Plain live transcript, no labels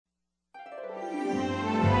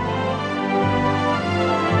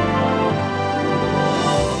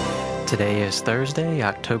Today is Thursday,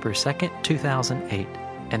 October 2nd, 2008,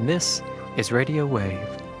 and this is Radio Wave.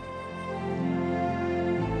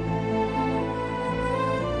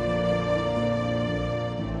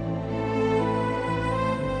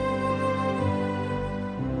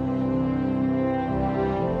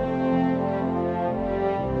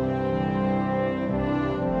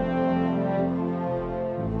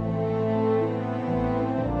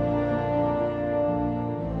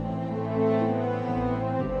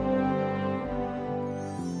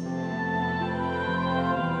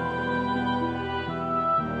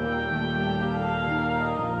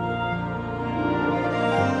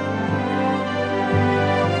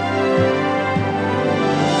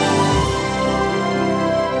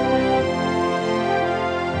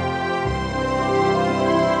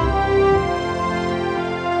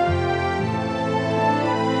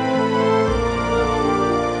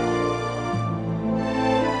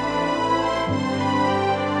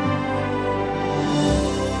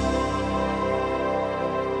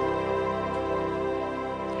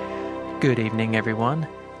 Good evening, everyone.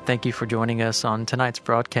 Thank you for joining us on tonight's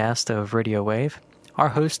broadcast of Radio Wave. Our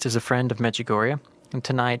host is a friend of Medjugorje, and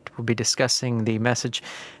tonight we'll be discussing the message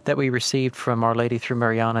that we received from Our Lady through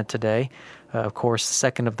Mirjana today. Of course, the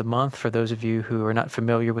second of the month, for those of you who are not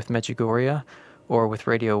familiar with Medjugorje or with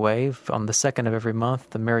Radio Wave, on the second of every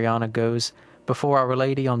month, the Mirjana goes before Our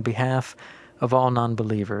Lady on behalf of all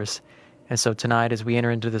non-believers. And so tonight, as we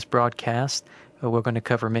enter into this broadcast, we're going to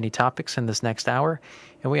cover many topics in this next hour,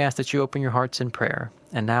 and we ask that you open your hearts in prayer.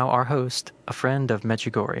 And now our host, a friend of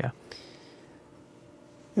Medjugorje.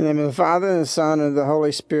 In the name of the Father, and the Son, and the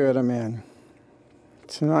Holy Spirit, amen.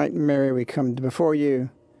 Tonight, Mary, we come before you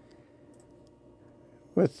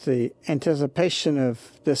with the anticipation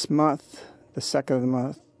of this month, the second of the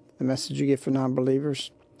month, the message you give for non-believers,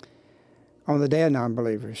 on the day of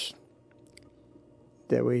non-believers,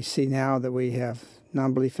 that we see now that we have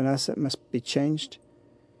non-belief in us that must be changed.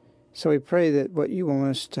 So we pray that what you want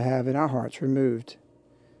us to have in our hearts removed,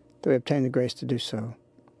 that we obtain the grace to do so.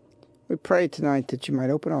 We pray tonight that you might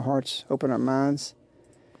open our hearts, open our minds,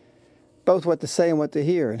 both what to say and what to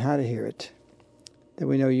hear and how to hear it. That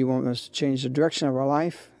we know you want us to change the direction of our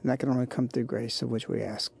life, and that can only come through grace, of which we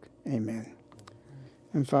ask. Amen.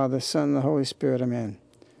 And Father, Son, and the Holy Spirit, amen.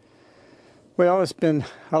 Well, it's been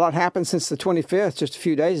a lot happened since the 25th, just a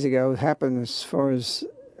few days ago. It happened as far as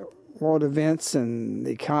world events and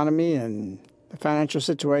the economy and the financial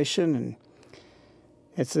situation. And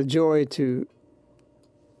it's a joy to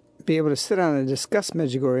be able to sit down and discuss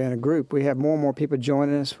Medjugorje in a group. We have more and more people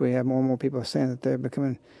joining us. We have more and more people saying that they're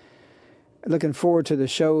looking forward to the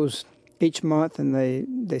shows each month, and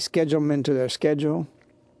they schedule them into their schedule.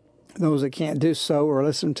 Those that can't do so or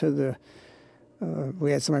listen to the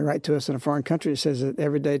we had somebody write to us in a foreign country that says that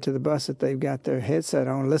every day to the bus that they've got their headset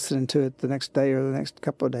on, listening to it the next day or the next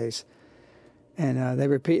couple of days. And they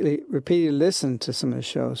repeatedly listen to some of the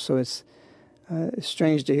shows. So it's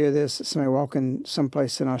strange to hear this. Somebody walking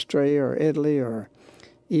someplace in Australia or Italy or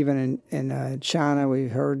even in China, we've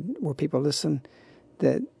heard where people listen,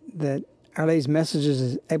 that Our Lady's messages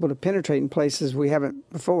is able to penetrate in places we haven't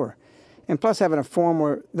before. And plus having a forum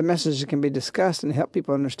where the messages can be discussed and help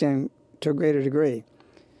people understand to a greater degree.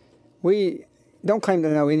 We don't claim to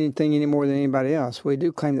know anything any more than anybody else. We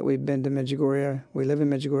do claim that we've been to Medjugorje. We live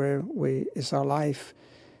in Medjugorje. It's our life.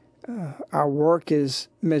 Our work is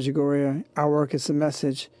Medjugorje. Our work is the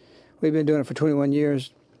message. We've been doing it for 21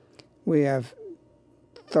 years. We have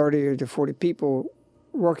 30 to 40 people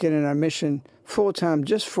working in our mission full-time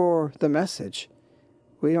just for the message.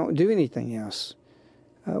 We don't do anything else.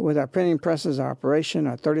 With our printing presses, our operation,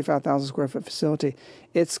 our 35,000 square foot facility,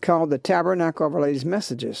 it's called the Tabernacle of Our Lady's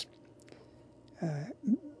Messages.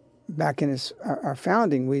 Back in our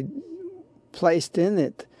founding, we placed in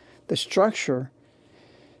it the structure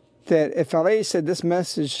that if Our Lady said this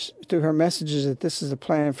message, through her messages, that this is a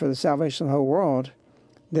plan for the salvation of the whole world,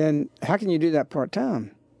 then how can you do that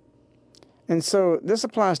part-time? And so this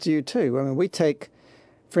applies to you too. I mean, we take,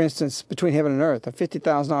 for instance, Between Heaven and Earth, a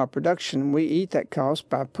 $50,000 production. We eat that cost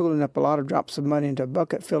by pooling up a lot of drops of money into a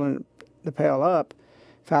bucket, filling the pail up,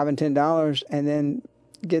 $5 and $10, and then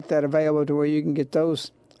get that available to where you can get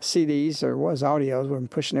those CDs, or was audios. We're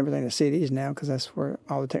pushing everything to CDs now because that's where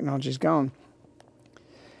all the technology's gone.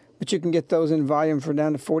 But you can get those in volume for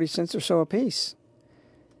down to 40 cents or so a piece.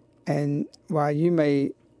 And while you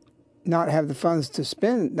may not have the funds to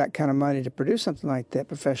spend that kind of money to produce something like that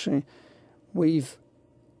professionally, we've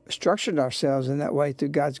structured ourselves in that way through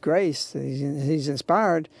God's grace. He's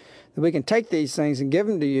inspired that we can take these things and give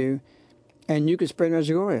them to you, and you can spread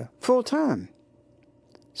Medjugorje full time.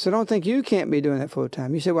 So don't think you can't be doing that full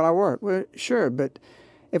time. You say, well, I work. Well, sure, but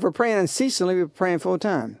If we're praying unceasingly, we're praying full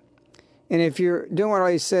time. And if you're doing what our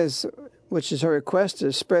lady says, which is her request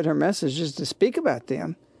to spread her messages, to speak about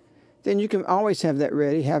them, then you can always have that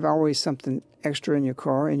ready, have always something extra in your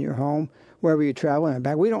car, in your home, wherever you travel and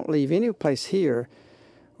back. We don't leave any place here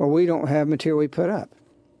where we don't have material we put up,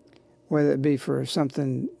 whether it be for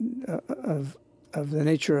something of the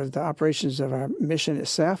nature of the operations of our mission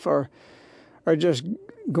itself, or just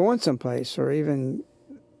going someplace, or even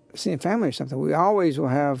seeing family or something. We always will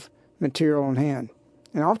have material on hand.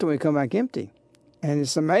 And often we come back empty. And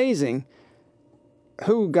it's amazing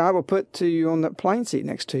who God will put to you on the plane seat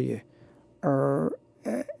next to you, or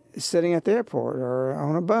sitting at the airport, or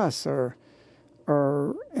on a bus, or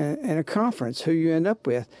in a conference, who you end up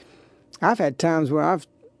with. I've had times where I've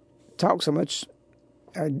talked so much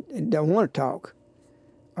I don't want to talk,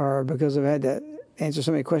 or because I've had to answer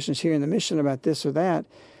so many questions here in the mission about this or that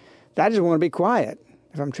I just want to be quiet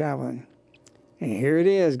if I'm traveling. And here it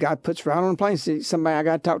is. God puts right on the plane seat somebody I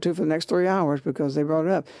got to talk to for the next 3 hours because they brought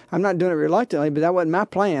it up. I'm not doing it reluctantly, but that wasn't my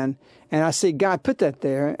plan. And I see God put that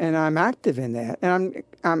there, and I'm active in that, and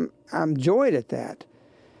I'm joyed at that.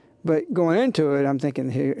 But going into it, I'm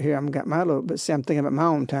thinking, here I've got my little. But see, I'm thinking about my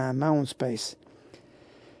own time, my own space.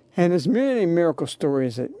 And there's many miracle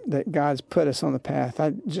stories that God's put us on the path.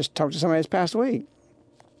 I just talked to somebody this past week,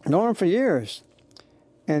 known them for years,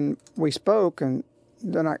 and we spoke, and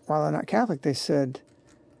while they're not Catholic, they said,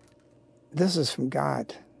 "This is from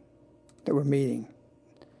God that we're meeting.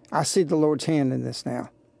 I see the Lord's hand in this now."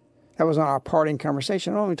 That was on our parting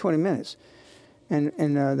conversation, only 20 minutes. And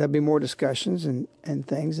there'll be more discussions and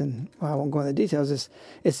things, and I won't go into the details.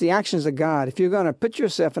 It's the actions of God. If you're going to put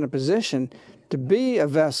yourself in a position to be a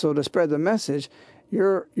vessel to spread the message,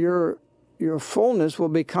 your fullness will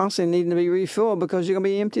be constantly needing to be refilled because you're going to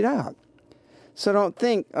be emptied out. So don't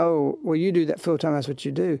think, oh, well, you do that full time, that's what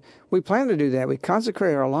you do. We plan to do that. We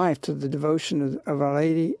consecrate our life to the devotion of Our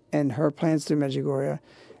Lady and her plans through Medjugorje,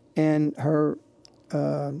 and her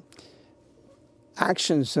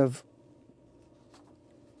actions of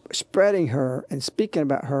spreading her and speaking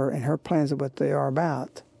about her and her plans of what they are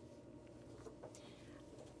about.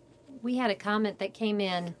 We had a comment that came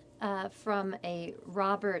in from a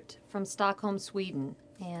Robert from Stockholm, Sweden,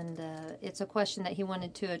 and it's a question that he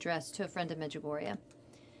wanted to address to a friend of Medjugorje. It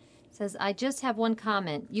says, "I just have one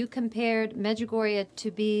comment. You compared Medjugorje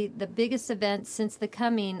to be the biggest event since the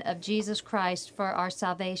coming of Jesus Christ for our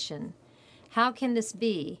salvation. How can this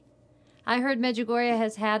be? I heard Medjugorje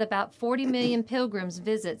has had about 40 million pilgrims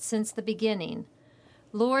visit since the beginning.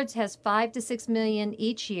 Lourdes has 5 to 6 million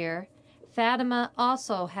each year. Fatima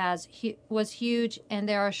also was huge, and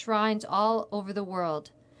there are shrines all over the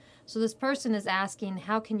world. So this person is asking,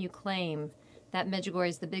 how can you claim that Medjugorje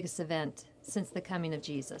is the biggest event since the coming of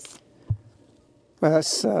Jesus?" Well,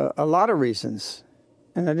 that's a lot of reasons.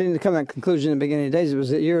 And I didn't come to that conclusion in the beginning of the days. It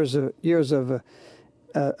was years of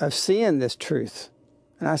seeing this truth.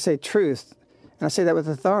 And I say truth, and I say that with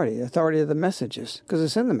authority of the messages, because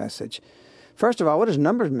it's in the message. First of all, what does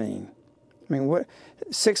numbers mean? I mean,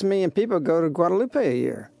 6 million people go to Guadalupe a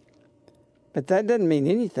year. But that doesn't mean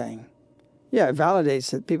anything. Yeah, it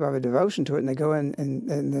validates that people have a devotion to it, and they go in,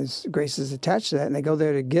 and there's graces attached to that, and they go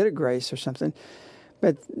there to get a grace or something.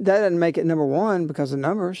 But that doesn't make it number one because of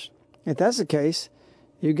numbers. If that's the case,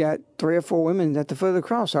 you got 3 or 4 women at the foot of the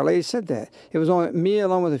cross. Our Lady said that. It was only me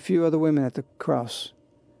along with a few other women at the cross.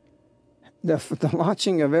 The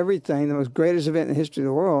launching of everything, the most greatest event in the history of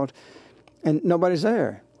the world, and nobody's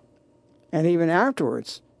there. And even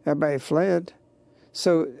afterwards, everybody fled.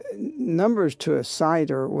 So numbers to a site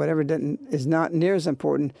or whatever is not near as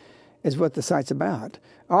important as what the site's about.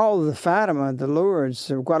 All of the Fatima, the Lourdes,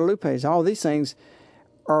 the Guadalupes, all these things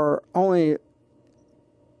are only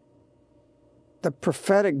the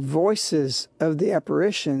prophetic voices of the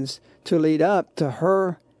apparitions to lead up to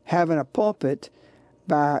her having a pulpit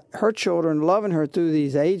by her children loving her through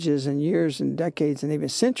these ages and years and decades and even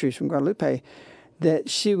centuries from Guadalupe, that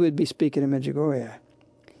she would be speaking in Medjugorje.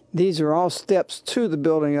 These are all steps to the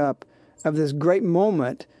building up of this great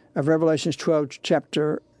moment of Revelations 12,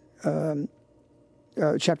 chapter 12.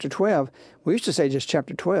 We used to say just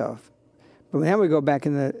chapter 12. But now we go back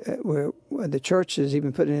in where the church is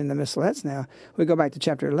even putting in the missalettes now. We go back to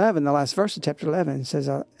chapter 11, the last verse of chapter 11. It says,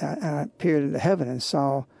 I appeared into heaven and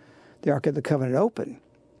saw the Ark of the Covenant open.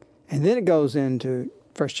 And then it goes into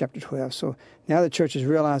first chapter 12. So now the church is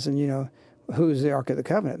realizing, who's the Ark of the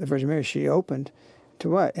Covenant? The Virgin Mary, she opened to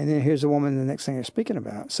what? And then here's the woman, the next thing they're speaking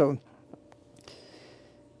about. So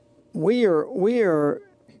we are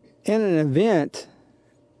in an event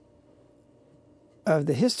of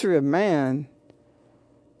the history of man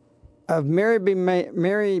of Mary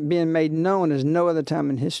being made known as no other time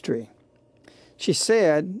in history. She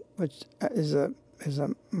said, which is a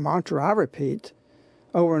mantra I repeat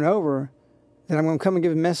over and over, that I'm going to come and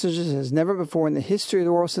give messages as never before in the history of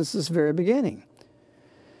the world since this very beginning.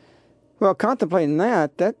 Well, contemplating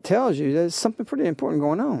that tells you there's something pretty important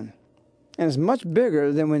going on. And it's much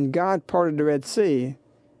bigger than when God parted the Red Sea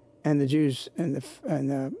and the Jews and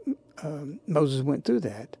Moses went through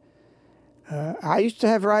that. I used to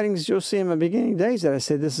have writings, you'll see in my beginning days, that I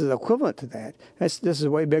said this is equivalent to that. This is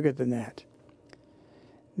way bigger than that.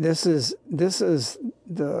 This is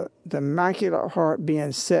the Immaculate Heart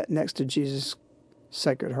being set next to Jesus'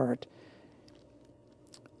 Sacred Heart.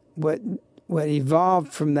 What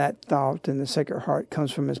evolved from that thought in the Sacred Heart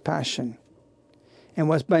comes from his passion. And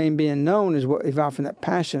what's being known is what evolved from that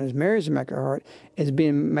passion as Mary's Immaculate Heart is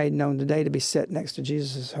being made known today to be set next to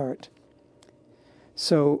Jesus' heart.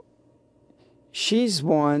 So she's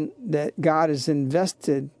one that God has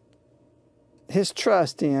invested his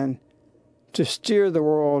trust in to steer the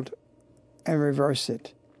world and reverse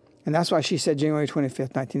it. And that's why she said January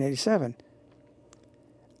 25th, 1987.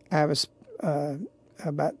 I have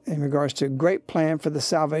about in regards to a great plan for the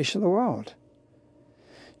salvation of the world.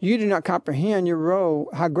 You do not comprehend your role,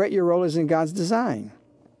 how great your role is in God's design.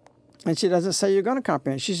 And she doesn't say you're going to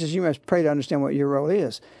comprehend. She says you must pray to understand what your role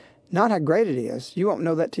is. Not how great it is. You won't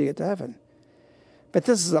know that till you get to heaven. But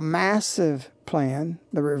this is a massive plan,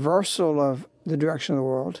 the reversal of the direction of the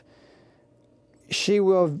world. She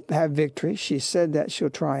will have victory. She said that she'll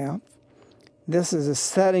triumph. This is a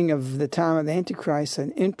setting of the time of the Antichrist, an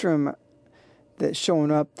interim that's showing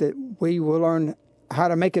up that we will learn how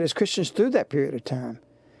to make it as Christians through that period of time,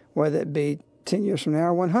 whether it be 10 years from now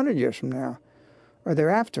or 100 years from now or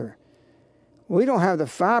thereafter. We don't have the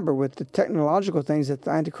fiber with the technological things that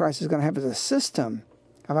the Antichrist is going to have as a system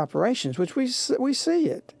of operations, which we see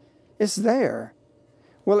it. It's there.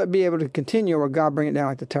 Will it be able to continue, or will God bring it down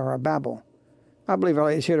like the Tower of Babel? I believe Our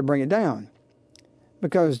Lady's here to bring it down.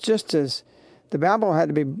 Because just as the Babel had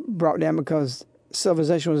to be brought down because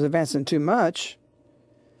civilization was advancing too much,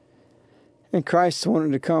 and Christ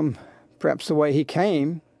wanted to come perhaps the way he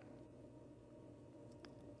came,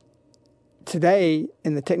 today,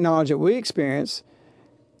 in the technology that we experience,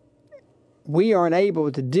 we aren't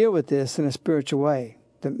able to deal with this in a spiritual way.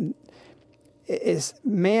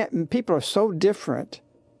 People are so different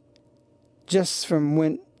just from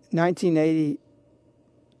when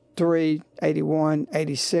 1983, 81,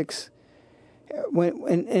 86.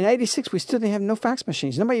 In 86, we still didn't have no fax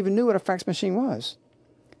machines. Nobody even knew what a fax machine was.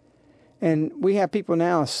 And we have people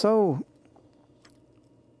now so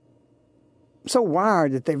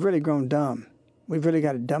wired that they've really grown dumb. We've really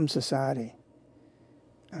got a dumb society.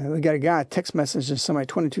 We got a guy text messaging somebody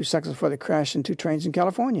 22 seconds before they crashed into 2 trains in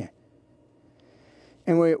California.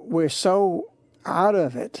 And we're so out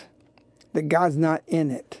of it that God's not in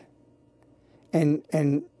it. And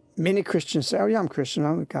many Christians say, "Oh yeah, I'm Christian,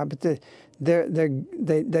 I'm with God," but they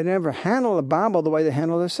never handle the Bible the way they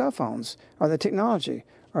handle their cell phones or their technology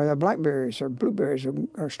or their Blackberries or Blueberries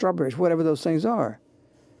or Strawberries, whatever those things are.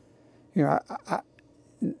 You know,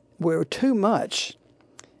 we're too much.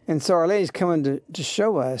 And so Our Lady's coming to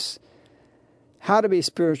show us how to be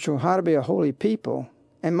spiritual, how to be a holy people.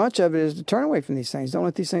 And much of it is to turn away from these things. Don't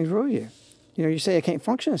let these things rule you. You know, you say I can't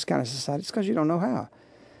function in this kind of society. It's because you don't know how.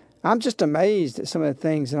 I'm just amazed at some of the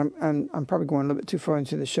things, and I'm probably going a little bit too far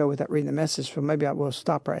into the show without reading the message, so maybe I will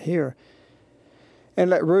stop right here and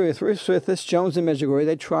let Ruth with us, Jones and Medjugorje,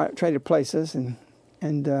 they traded places, and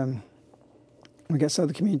we got some of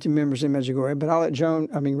the community members in Medjugorje, but I'll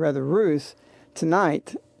let Ruth,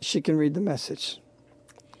 tonight, she can read the message.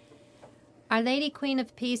 Our Lady Queen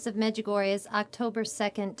of Peace of Medjugorje's October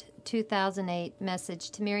 2nd, 2008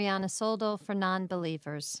 message to Mirjana Soldal for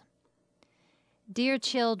non-believers. Dear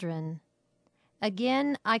children,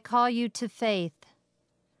 again I call you to faith.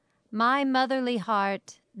 My motherly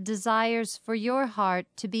heart desires for your heart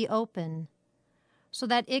to be open, so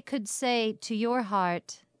that it could say to your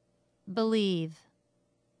heart, believe.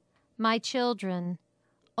 My children,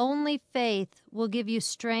 only faith will give you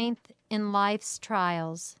strength in life's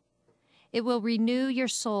trials. It will renew your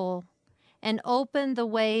soul and open the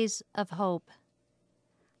ways of hope.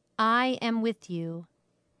 I am with you.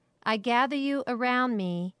 I gather you around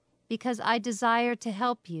me because I desire to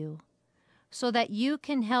help you, so that you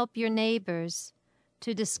can help your neighbors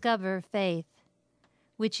to discover faith,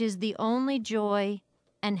 which is the only joy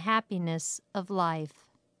and happiness of life.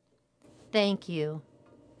 Thank you.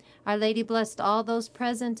 Our Lady blessed all those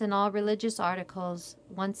present and all religious articles.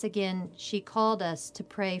 Once again, she called us to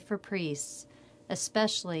pray for priests,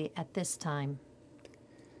 especially at this time.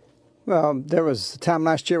 Well, there was a time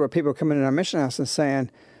last year where people were coming in our mission house and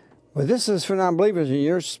saying, well, this is for non-believers, and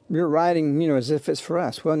you're writing, as if it's for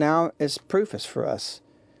us. Well, now it's proof it's for us.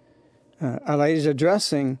 Our lady's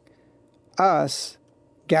addressing us,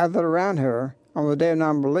 gathered around her on the day of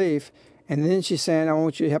non-belief, and then she's saying, I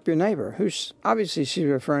want you to help your neighbor, who's obviously she's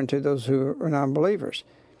referring to those who are non-believers.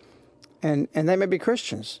 And they may be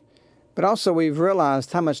Christians. But also we've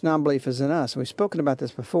realized how much non-belief is in us. We've spoken about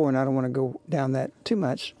this before, and I don't want to go down that too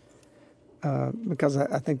much because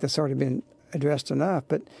I think that's already been addressed enough.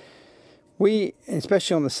 But we,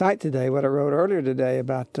 especially on the site today, what I wrote earlier today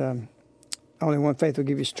about only one faith will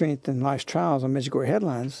give you strength in life's trials on Medjugorje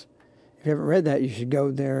headlines. If you haven't read that, you should go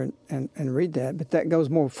there and read that. But that goes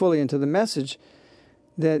more fully into the message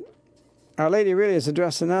that Our Lady really is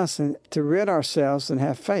addressing us and to rid ourselves and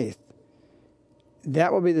have faith.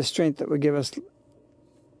 That will be the strength that will give us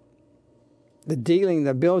the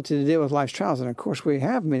ability to deal with life's trials. And of course, we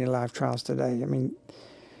have many life trials today. I mean,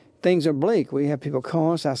 things are bleak. We have people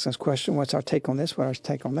calling us, asking us questions, what's our take on this, what's our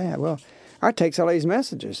take on that? Well, our take's Our Lady's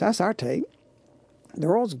messages. That's our take. The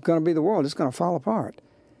world's going to be the world. It's going to fall apart.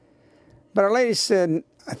 But Our Lady said,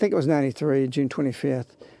 I think it was 93, June 25th,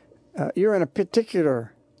 you're in a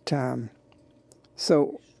particular time.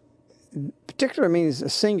 So particular means a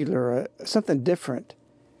singular, something different.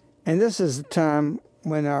 And this is the time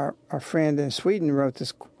when our friend in Sweden wrote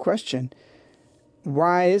this question,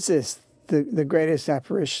 why is this the greatest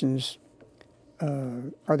apparitions,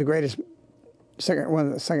 or the greatest,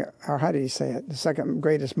 or how do you say it, the second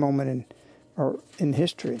greatest moment in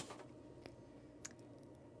history?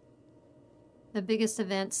 The biggest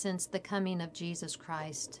event since the coming of Jesus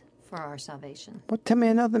Christ for our salvation. Well, tell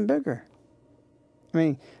me nothing bigger. I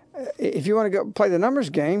mean, if you want to go play the numbers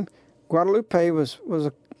game, Guadalupe was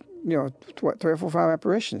a, 3 or 4, 5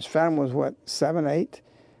 apparitions. Fatima was 7, 8,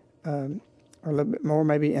 or a little bit more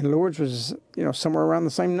maybe. And Lourdes was, somewhere around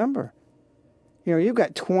the same number. You've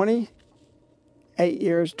got 28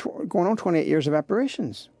 years, going on 28 years of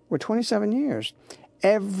apparitions. We're 27 years.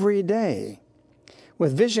 Every day.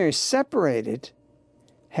 With visionaries separated,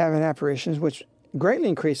 having apparitions, which greatly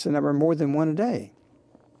increased the number, more than one a day.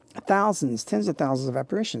 Thousands, tens of thousands of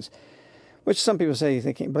apparitions, which some people say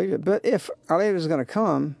they can't believe it. But if Our Lady is going to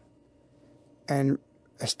come and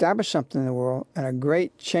establish something in the world and a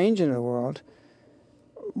great change in the world,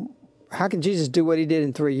 how can Jesus do what he did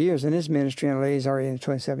in 3 years in his ministry and Our Lady's already in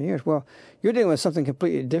 27 years? Well, you're dealing with something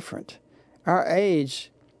completely different. Our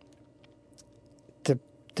age,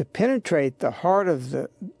 to penetrate the heart of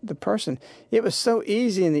the person, it was so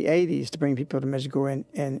easy in the 80s to bring people to Medjugorje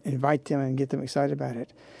and invite them and get them excited about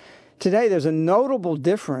it. Today, there's a notable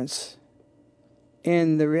difference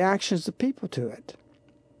in the reactions of people to it.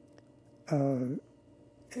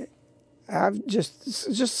 I've just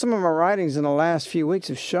some of my writings in the last few weeks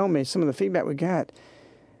have shown me some of the feedback we got.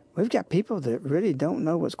 We've got people that really don't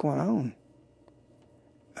know what's going on.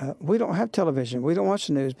 We don't have television. We don't watch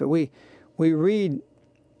the news, but we read,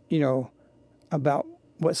 about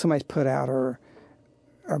what somebody's put out or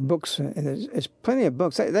books, and there's plenty of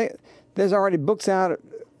books. There's already books out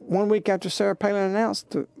 1 week after Sarah Palin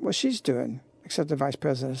announced what she's doing, except the vice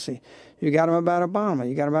presidency. You got them about Obama.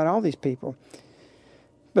 You got them about all these people.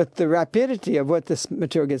 But the rapidity of what this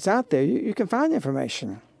material gets out there, you can find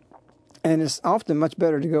information. And it's often much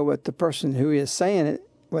better to go with the person who is saying it,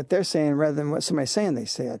 what they're saying, rather than what somebody's saying they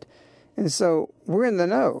said. And so we're in the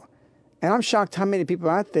know. And I'm shocked how many people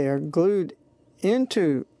out there glued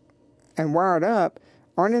into and wired up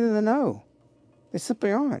aren't in the know. They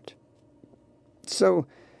simply aren't. So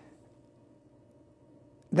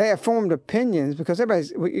they have formed opinions because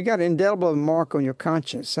you got an indelible mark on your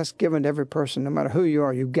conscience. That's given to every person, no matter who you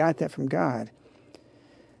are. You got that from God.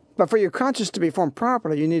 But for your conscience to be formed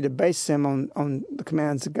properly, you need to base them on the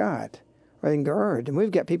commands of God, rather than God. And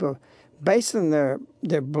we've got people basing their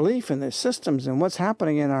belief in their systems and what's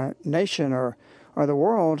happening in our nation or the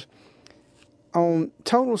world on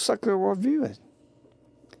total secular worldview.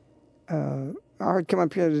 I heard come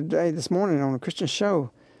up here this morning on a Christian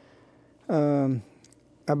show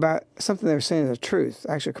about something they were saying is a truth.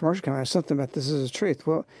 Actually, a commercial comment, something about this is a truth.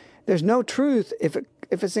 Well, there's no truth if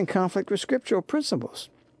it's in conflict with scriptural principles.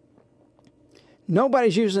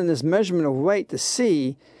 Nobody's using this measurement of weight to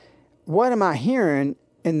see what am I hearing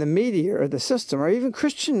in the media or the system, or even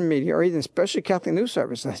Christian media, or even especially Catholic news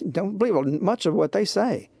service. I don't believe much of what they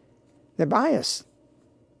say. They're biased,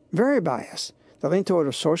 very biased. They lean toward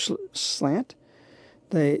a social slant.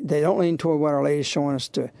 They don't lean toward what Our Lady is showing us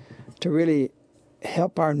to really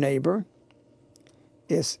help our neighbor.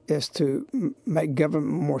 Is to make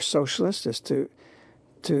government more socialist. Is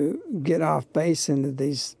to get off base into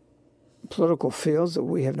these political fields that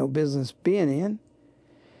we have no business being in.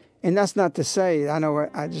 And that's not to say, I know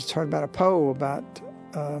I just heard about a poll about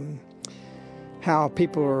how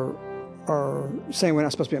people are saying we're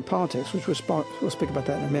not supposed to be in politics, which we'll speak about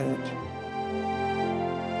that in a minute.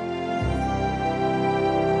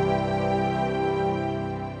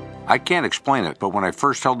 I can't explain it, but when I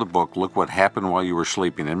first held the book, Look What Happened While You Were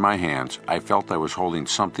Sleeping, in my hands, I felt I was holding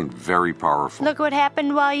something very powerful. Look what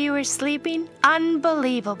happened while you were sleeping?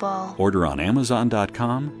 Unbelievable. Order on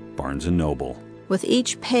Amazon.com, Barnes & Noble. With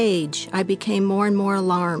each page, I became more and more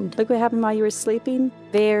alarmed. Look What Happened While You Were Sleeping?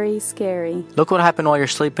 Very scary. Look What Happened While You're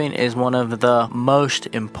Sleeping is one of the most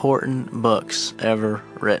important books ever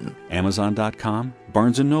written. Amazon.com,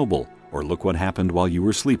 Barnes & Noble, or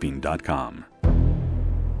lookwhathappenedwhileyouweresleeping.com.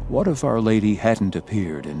 What if Our Lady hadn't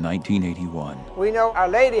appeared in 1981? We know Our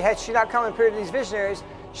Lady, had she not come and appeared to these visionaries,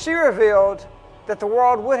 she revealed that the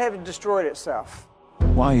world would have destroyed itself.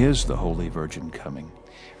 Why is the Holy Virgin coming?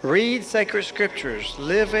 Read sacred scriptures,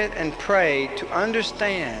 live it, and pray to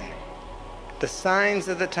understand the signs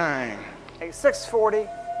of the time. 6:40,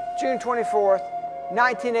 June 24th,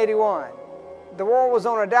 1981. The world was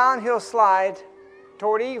on a downhill slide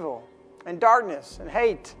toward evil and darkness and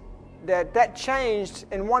hate. That changed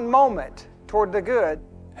in one moment toward the good.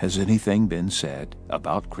 Has anything been said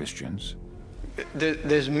about Christians?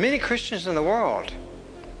 There's many Christians in the world.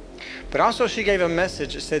 But also she gave a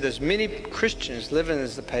message that said there's many Christians living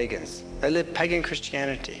as the pagans. They live pagan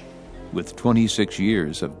Christianity. With 26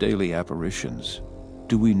 years of daily apparitions,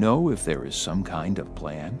 do we know if there is some kind of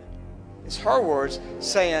plan? It's her words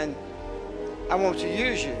saying, I want to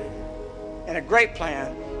use you in a great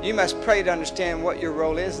plan. You must pray to understand what your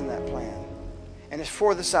role is in that plan. And it's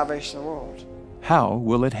for the salvation of the world. How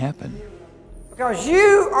will it happen? Because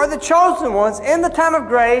you are the chosen ones in the time of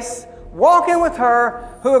grace, walking with her,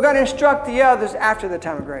 who are going to instruct the others after the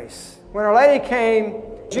time of grace. When Our Lady came,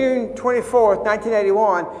 June 24th,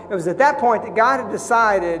 1981, it was at that point that God had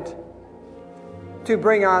decided to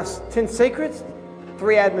bring us 10 secrets,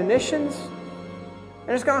 3 admonitions,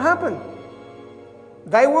 and it's going to happen.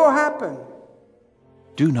 They will happen.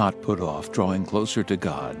 Do not put off drawing closer to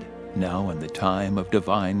God, now in the time of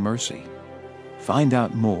divine mercy. Find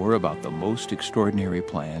out more about the most extraordinary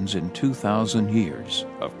plans in 2,000 years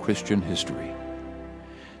of Christian history.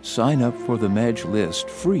 Sign up for the Medj list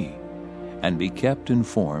free and be kept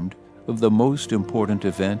informed of the most important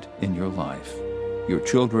event in your life, your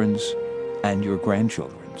children's and your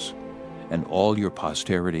grandchildren's, and all your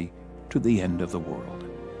posterity to the end of the world.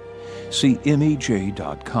 See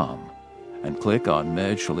mej.com and click on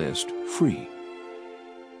Medj List Free.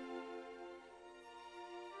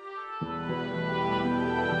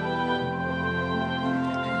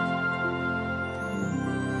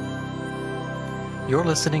 You're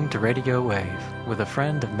listening to Radio Wave with a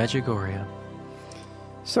Friend of Medjugorje.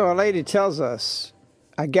 So Our Lady tells us,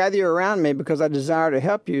 I gather you around me because I desire to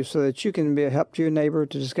help you so that you can be a help to your neighbor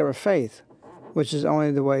to discover faith, which is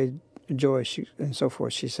only the way to joy, and so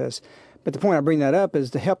forth, she says. But the point I bring that up is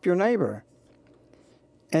to help your neighbor.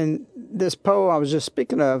 And this poll I was just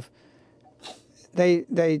speaking of,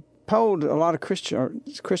 they polled a lot of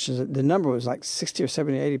Christians. The number was like 60 or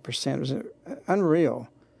 70, 80%. It was unreal.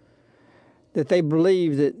 That they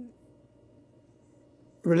believed that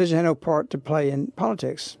religion had no part to play in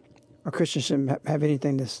politics, or Christians shouldn't have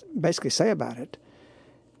anything to basically say about it.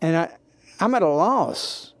 And I'm at a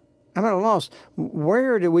loss.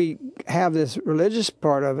 Where do we have this religious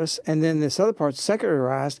part of us and then this other part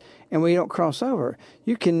secularized and we don't cross over?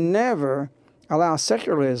 You can never allow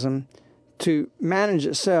secularism to manage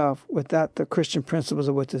itself without the Christian principles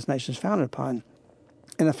of which this nation is founded upon.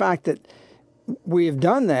 And the fact that we have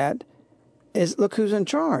done that is look who's in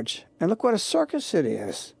charge. And look what a circus it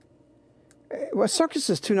is. Well, circus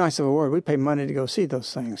is too nice of a word. We pay money to go see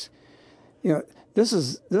those things. You know, this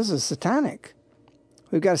is satanic.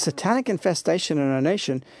 We've got a satanic infestation in our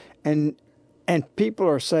nation, and people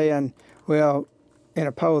are saying, well, in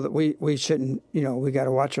a poll that we shouldn't, we got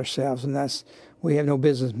to watch ourselves, and we have no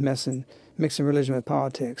business mixing religion with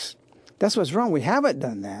politics. That's what's wrong. We haven't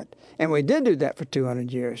done that, and we did do that for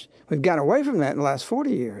 200 years. We've got away from that in the last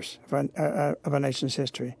 40 years of our nation's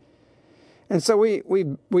history, and so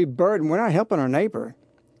we burden. We're not helping our neighbor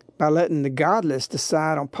by letting the godless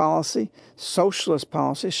decide on policy, socialist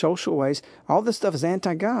policy, social ways. All this stuff is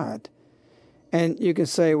anti-God. And you can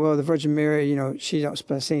say, well, the Virgin Mary, she don't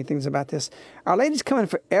say anything about this. Our Lady's coming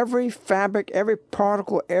for every fabric, every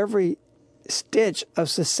particle, every stitch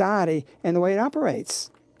of society and the way it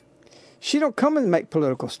operates. She don't come and make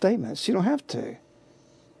political statements. She don't have to.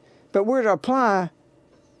 But we're to apply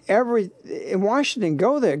in Washington,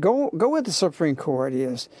 go there. Go where the Supreme Court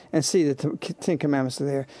is and see that the Ten Commandments are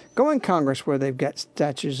there. Go in Congress where they've got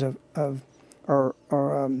statues of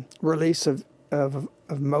release of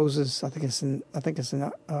Moses. I think it's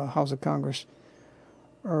in House of Congress,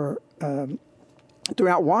 or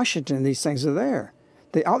throughout Washington. These things are there.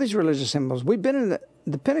 All these religious symbols. We've been in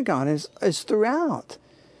the Pentagon is throughout,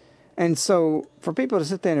 and so for people to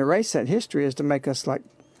sit there and erase that history is to make us like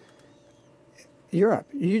Europe.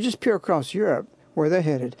 You just peer across Europe where they're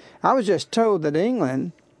headed. I was just told that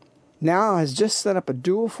England now has just set up a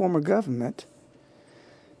dual form of government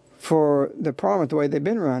for the Parliament the way they've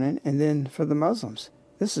been running, and then for the Muslims.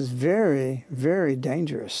 This is very, very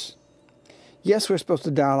dangerous. Yes, we're supposed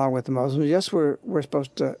to dialogue with the Muslims. Yes, we're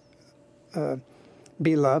supposed to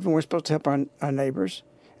be loved, and we're supposed to help our neighbors.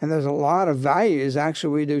 And there's a lot of values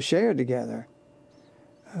actually we do share together.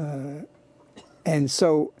 And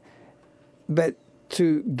so, but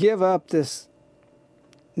to give up this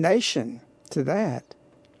nation to that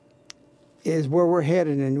is where we're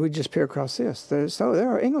headed, and we just peer across this.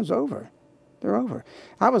 England's over. They're over.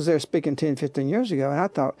 I was there speaking 10, 15 years ago, and I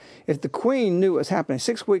thought, if the Queen knew what was happening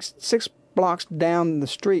 6 blocks down the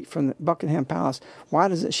street from the Buckingham Palace, why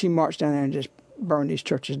doesn't she march down there and just burn these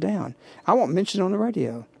churches down? I won't mention it on the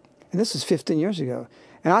radio. And this is 15 years ago.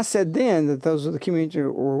 And I said then, that those of the community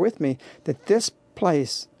who were with me, that this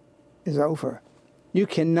place is over. You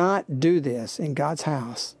cannot do this in God's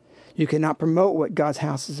house. You cannot promote what God's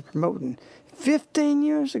house is promoting. 15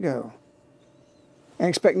 years ago. And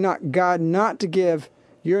expect God not to give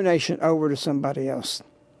your nation over to somebody else.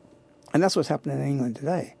 And that's what's happening in England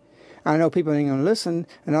today. I know people ain't going to listen,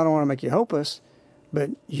 and I don't want to make you hopeless, but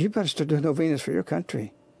you better start doing novenas for your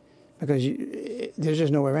country, because there's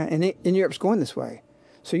just no way around. And Europe's going this way.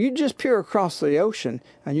 So you just peer across the ocean,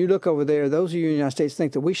 and you look over there. Those of you in the United States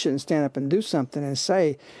think that we shouldn't stand up and do something and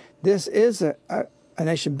say, this is a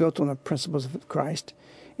nation built on the principles of Christ,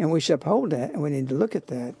 and we should uphold that, and we need to look at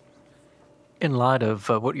that. In light of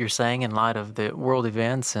what you're saying, in light of the world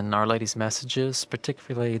events and Our Lady's messages,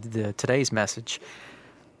 particularly today's message,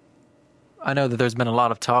 I know that there's been a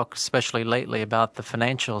lot of talk, especially lately, about the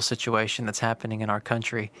financial situation that's happening in our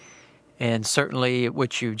country. And certainly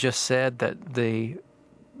what you just said, that the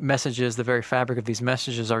messages, the very fabric of these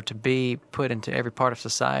messages are to be put into every part of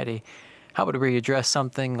society. How would we address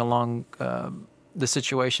something along the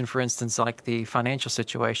situation, for instance, like the financial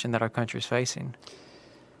situation that our country is facing?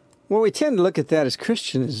 Well, we tend to look at that as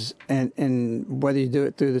Christians, and whether you do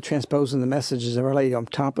it through the transposing the messages of Our Lady on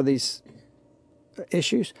top of these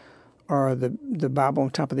issues, or the Bible on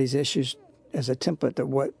top of these issues as a template of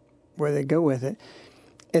where they go with it,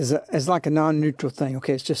 is like a non-neutral thing.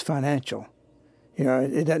 Okay, it's just financial. You know,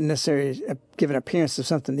 it doesn't necessarily give an appearance of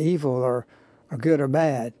something evil or good or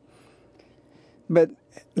bad. But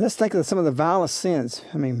let's think of some of the vilest sins.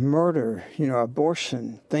 I mean, murder,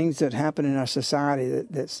 abortion, things that happen in our society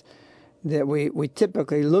that we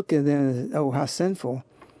typically look at them as, oh, how sinful.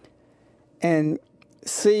 And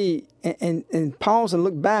see and pause and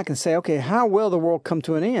look back and say, okay, how will the world come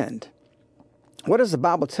to an end? What does the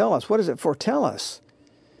Bible tell us? What does it foretell us?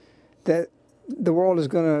 That the world is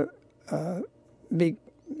going to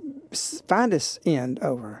find its end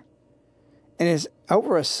over. And it's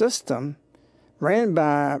over a system ran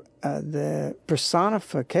by the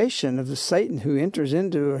personification of the Satan who enters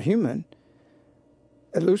into a human,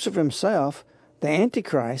 Lucifer himself, the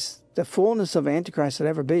Antichrist, the fullness of Antichrist that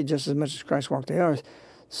ever be, just as much as Christ walked the earth.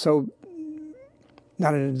 So,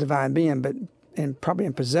 not in a divine being, but probably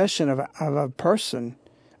in possession of a person,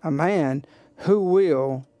 a man, who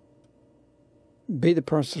will be the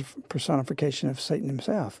personification of Satan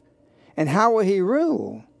himself. And how will he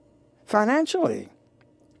rule? Financially.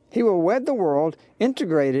 He will wed the world,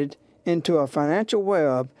 integrated into a financial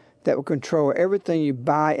web that will control everything you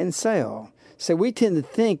buy and sell. So we tend to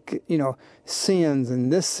think, sins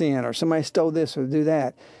and this sin, or somebody stole this or do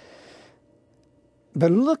that.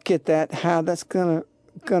 But look at that, how that's going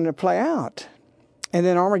to play out. And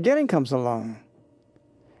then Armageddon comes along.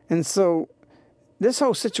 And so this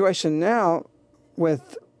whole situation now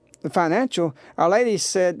with the financial, Our Lady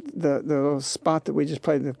said, the little spot that we just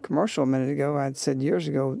played in the commercial a minute ago, I'd said years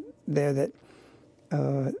ago there that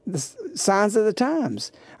the signs of the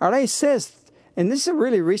times. Our Lady says, and this is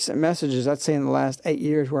really recent messages, I'd say in the last 8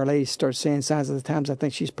 years, where Our Lady started saying signs of the times. I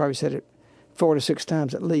think she's probably said it 4 to 6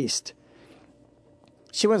 times at least.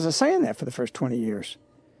 She wasn't saying that for the first 20 years.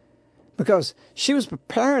 Because she was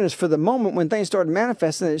preparing us for the moment when things started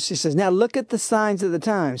manifesting. She says, now look at the signs of the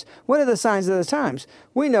times. What are the signs of the times?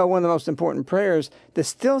 We know one of the most important prayers that's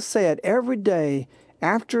still said every day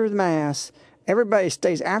after the Mass, Everybody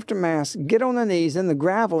stays after Mass, get on their knees in the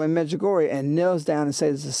gravel in Medjugorje and kneels down and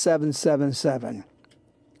says the 777.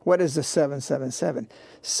 What is the 777?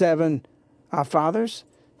 7 Our Fathers,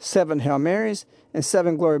 7 Hail Marys, and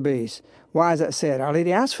 7 Glory Bees. Why is that said? Our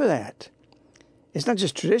Lady asked for that. It's not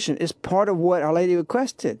just tradition. It's part of what Our Lady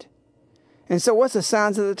requested. And so what's the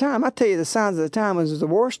signs of the time? I tell you, the signs of the time was the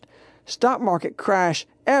worst stock market crash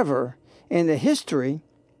ever in the history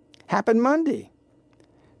happened Monday.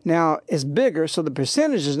 Now, it's bigger, so the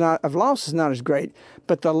percentage of loss is not as great,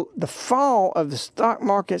 but the fall of the stock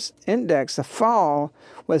market's index, the fall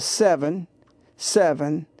was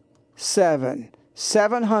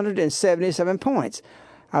 777 points.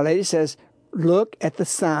 Our Lady says, look at the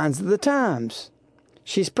signs of the times.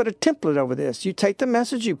 She's put a template over this. You take the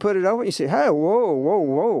message, you put it over, and you say, hey,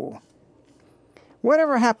 whoa.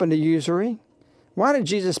 Whatever happened to usury? Why did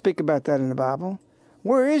Jesus speak about that in the Bible?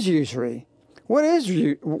 Where is usury? What is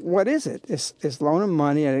it? It's loaning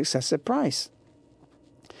money at an excessive price.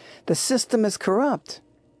 The system is corrupt.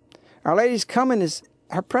 Our Lady's coming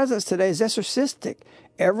her presence today is exorcistic.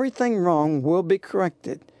 Everything wrong will be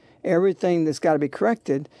corrected. Everything that's got to be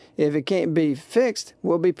corrected, if it can't be fixed,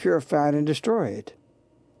 will be purified and destroyed.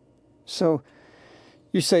 So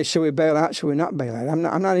you say, should we bail out? Should we not bail out? I'm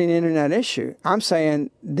not even entering that issue. I'm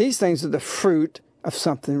saying these things are the fruit of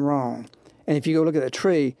something wrong. And if you go look at a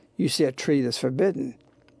tree, you see a tree that's forbidden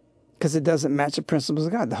because it doesn't match the principles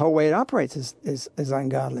of God. The whole way it operates is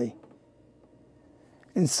ungodly.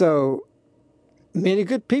 And so many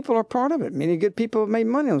good people are part of it. Many good people have made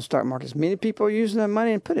money on the stock markets. Many people are using their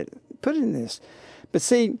money and put it in this. But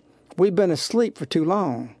see, we've been asleep for too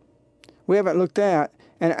long. We haven't looked at,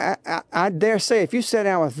 and I dare say, if you sit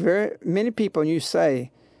down with very many people and you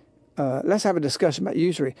say, let's have a discussion about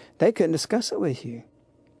usury, they couldn't discuss it with you.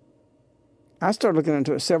 I started looking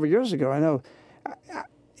into it several years ago. I know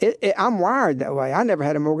I'm wired that way. I never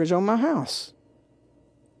had a mortgage on my house.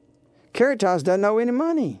 Caritas doesn't owe any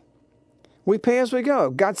money. We pay as we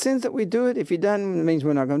go. God sends that we do it. If He doesn't, it means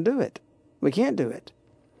we're not going to do it. We can't do it.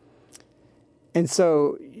 And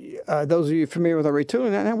so those of you familiar with our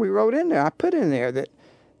retooling, now we wrote in there, I put in there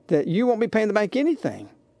that you won't be paying the bank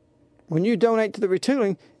anything. When you donate to the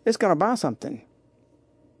retooling, it's going to buy something.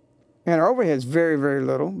 And our overhead is very, very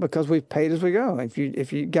little because we've paid as we go.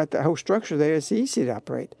 If you got that whole structure there, it's easy to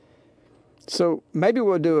operate. So maybe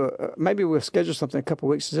we'll schedule something in a couple of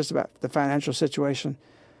weeks just about the financial situation,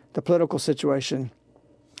 the political situation,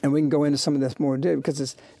 and we can go into some of this more in depth because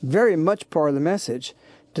it's very much part of the message.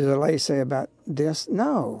 Does the lady say about this?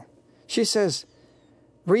 No. She says,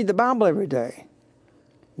 read the Bible every day.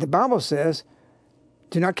 The Bible says,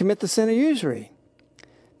 do not commit the sin of usury.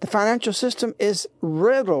 The financial system is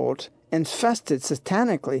riddled, infested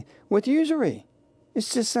satanically with usury.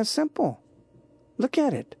 It's just that simple. Look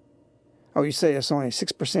at it. Oh, you say it's only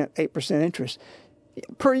 6%, 8% interest.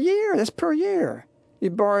 Per year, that's per year. You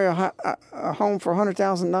borrow a home for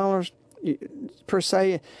 $100,000 per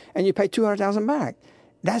se, and you pay $200,000 back.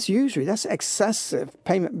 That's usury. That's excessive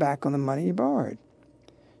payment back on the money you borrowed.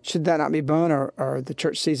 Should that not be burned, or the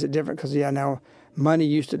church sees it different? Because, now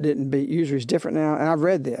money didn't be, usury is different now. And I've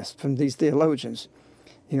read this from these theologians.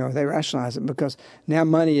 They rationalize it because now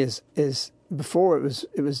money is before it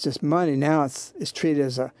was just money. Now it's treated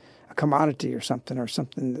as a commodity or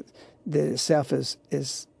something that itself is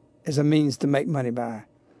a means to make money by.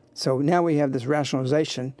 So now we have this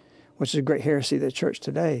rationalization, which is a great heresy of the church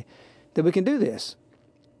today, that we can do this.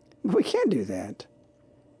 But we can't do that.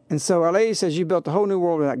 And so Our Lady says, you built the whole new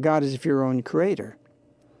world without God as if you're your own creator.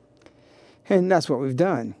 And that's what we've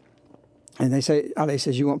done. And Our Lady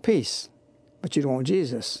says, you want peace, but you don't want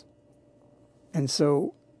Jesus. And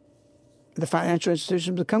so the financial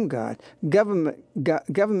institutions become God. Government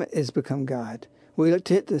has become God. We look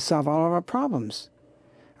to it to solve all of our problems.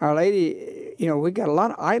 Our Lady, we got a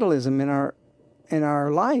lot of idolism in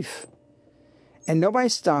our life. And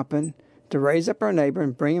nobody's stopping to raise up our neighbor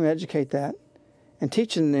and bring him, educate that, and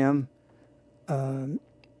teaching them from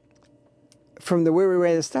the weary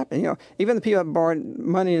way to stop it. Even the people that borrowed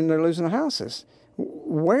money and they're losing their houses.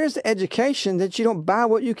 Where's the education that you don't buy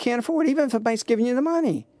what you can't afford, even if the bank's giving you the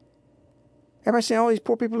money? Everybody's saying, these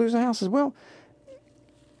poor people losing houses. Well,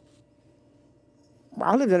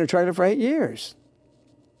 I lived in a trailer for 8 years.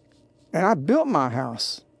 And I built my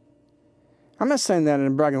house. I'm not saying that in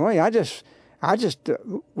a bragging way. I just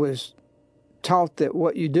was taught that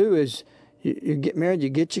what you do is you get married, you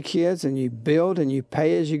get your kids, and you build and you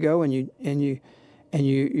pay as you go, and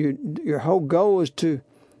your whole goal is to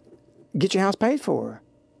get your house paid for.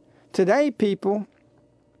 Today, people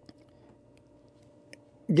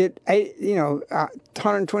get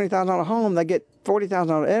 $120,000 home, they get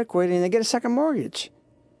 $40,000 equity, and they get a second mortgage.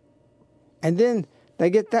 And then they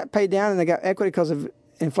get that paid down, and they got equity because of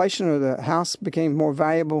inflation, or the house became more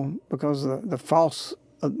valuable because the false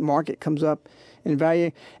market comes up in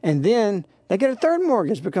value. And then they get a third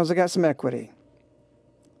mortgage because they got some equity.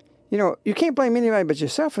 You can't blame anybody but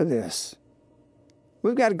yourself for this.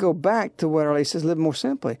 We've got to go back to what our lady says, live more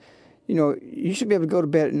simply. You should be able to go to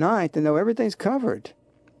bed at night and know everything's covered.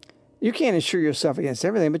 You can't insure yourself against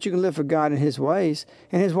everything, but you can live for God and His ways,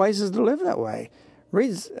 and His ways is to live that way.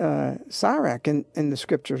 Read Sirach in the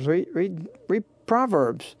Scriptures. Read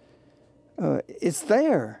Proverbs. It's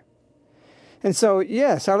there. And so,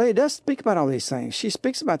 yes, Our Lady does speak about all these things. She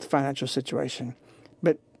speaks about the financial situation.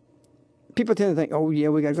 But people tend to think, oh, yeah,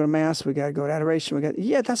 we got to go to Mass, we got to go to adoration.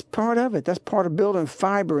 Yeah, that's part of it. That's part of building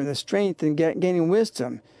fiber and the strength and gaining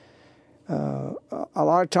wisdom. A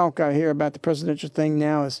lot of talk I hear about the presidential thing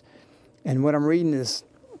now is, and what I'm reading is,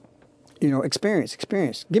 experience.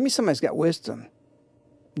 Give me somebody that's got wisdom.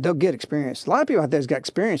 They'll get experience. A lot of people out there's got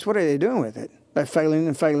experience. What are they doing with it? They're failing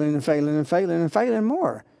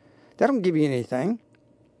more. That don't give you anything.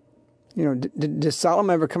 Did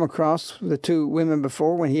Solomon ever come across the two women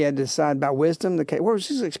before when he had to decide about wisdom? Where was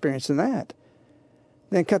his experience in that?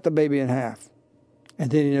 Then cut the baby in half. And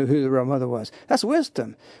then he knew who the real mother was. That's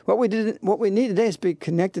wisdom. What we need today is be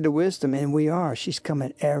connected to wisdom, and we are. She's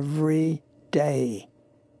coming every day.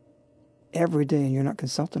 Every day, and you're not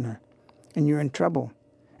consulting her. And you're in trouble.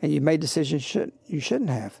 And you've made decisions you shouldn't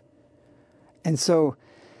have. And so,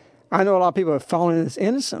 I know a lot of people have fallen in this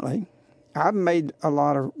innocently. I've made a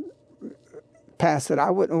lot of paths that I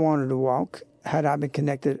wouldn't have wanted to walk had I been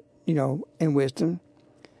connected, in wisdom.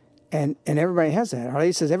 And everybody has that. Our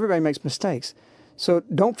Lady says everybody makes mistakes. So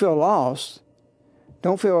don't feel lost.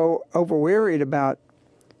 Don't feel over-worried about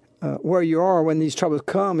where you are when these troubles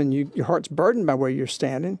come and your heart's burdened by where you're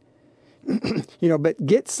standing. But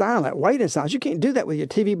get silent. Wait in silence. You can't do that with your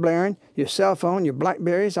TV blaring, your cell phone, your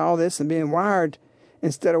Blackberries, all this, and being wired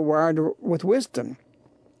instead of wired with wisdom.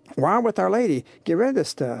 Wire with Our Lady. Get rid of this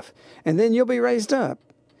stuff. And then you'll be raised up.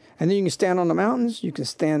 And then you can stand on the mountains. You can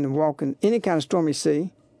stand and walk in any kind of stormy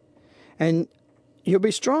sea. And you'll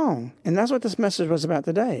be strong. And that's what this message was about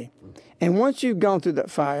today. And once you've gone through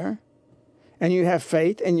that fire, and you have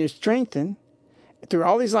faith, and you're strengthened, through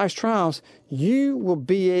all these life's trials, you will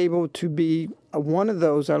be able to be one of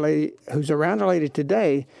those, Our Lady, who's around Our Lady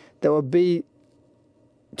today, that will be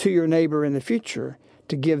to your neighbor in the future,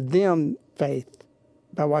 to give them faith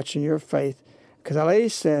by watching your faith. Because Our Lady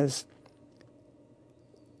says,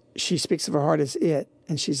 she speaks of her heart as it,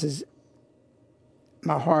 and she says,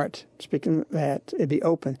 my heart, speaking of that, it'd be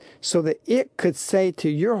open, so that it could say to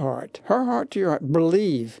your heart, her heart to your heart,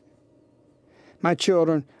 believe, my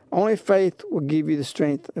children, only faith will give you the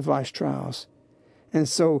strength of life's trials. And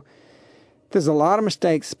so there's a lot of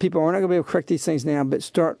mistakes. People are not going to be able to correct these things now, but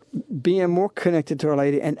start being more connected to Our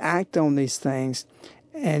Lady and act on these things,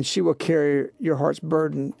 and she will carry your heart's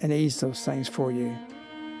burden and ease those things for you.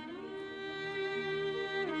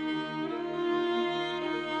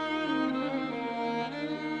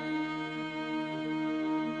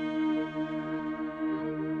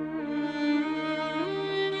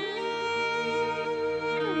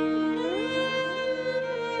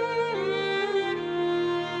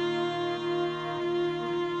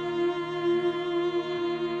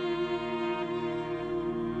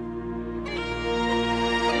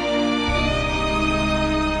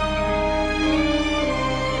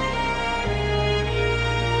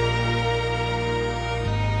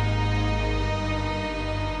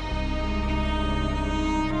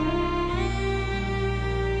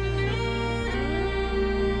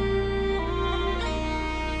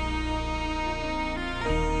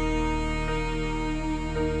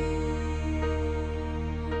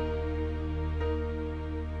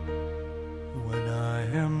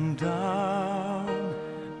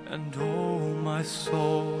 my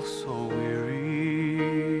soul so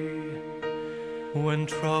weary, when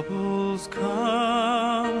troubles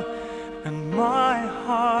come and my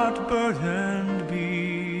heart burdened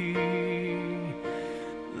be,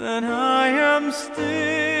 then I am still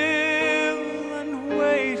and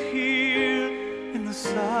wait here in the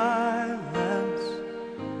silence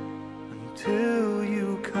until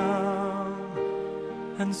you come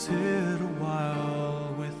and sit a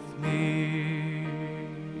while with me.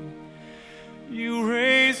 You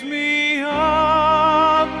raise me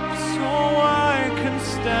up so I can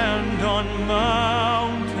stand on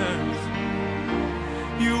mountains.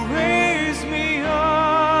 You raise me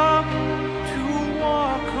up to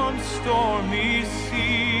walk on stormy seas.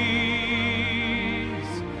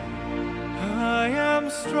 I am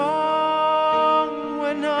strong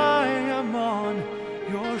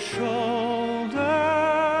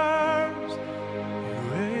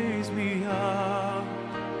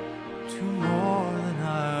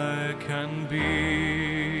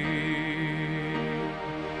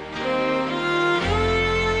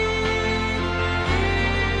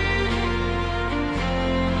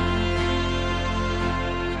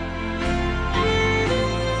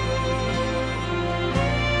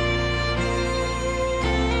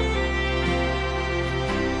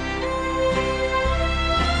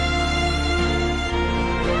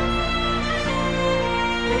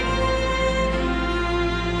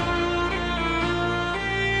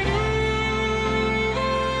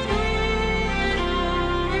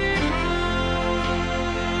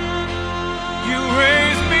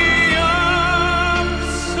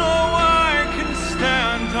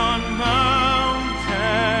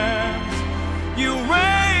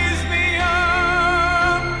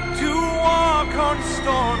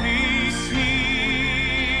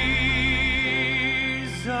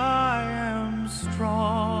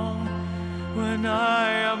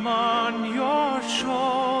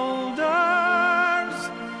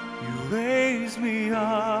raise me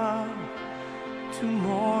up to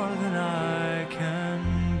more than I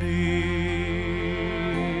can be.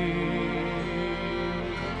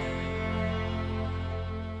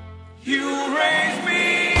 You raise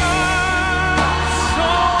me up so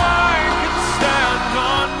I can stand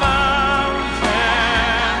on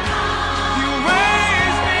mountains. You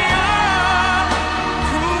raise me up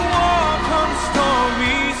to walk on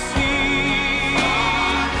stormy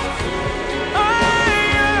seas. I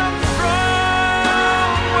am strong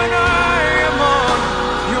when I am on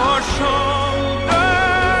your shoulders.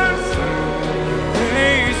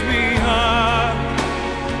 Raise me up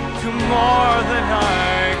to more than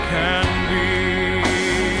I can be.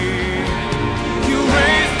 You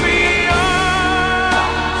raise me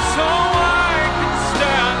up so I can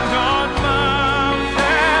stand on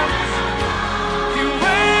mountains. You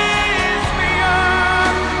raise me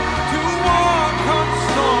up to walk on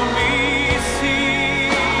stormy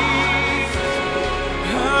seas.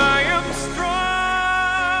 I am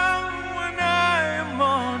strong when I am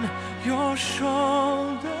on your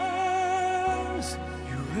shoulders.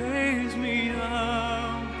 You raise me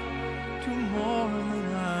up to more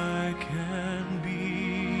than I can be.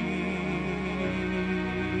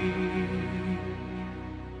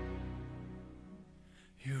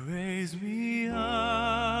 You raise me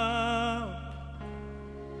up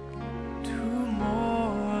to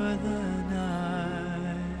more than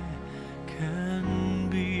I can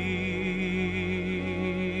be.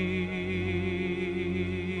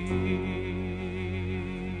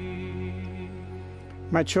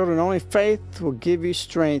 My children, only faith will give you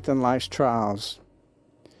strength in life's trials.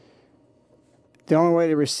 The only way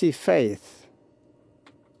to receive faith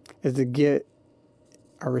is to get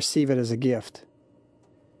or receive it as a gift.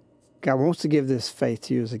 God wants to give this faith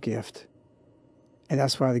to you as a gift. And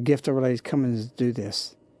that's why the gift of related coming is to do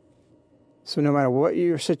this. So no matter what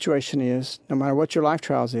your situation is, no matter what your life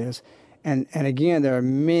trials is, and again, there are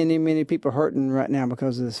many, many people hurting right now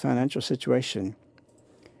because of this financial situation.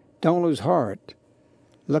 Don't lose heart.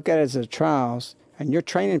 Look at it as a trials and your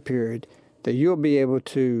training period that you'll be able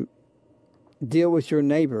to deal with your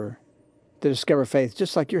neighbor to discover faith,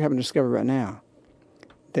 just like you're having to discover right now.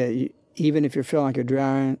 That you, even if you're feeling like you're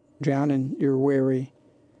drowning, you're weary,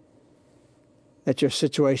 that your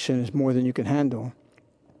situation is more than you can handle,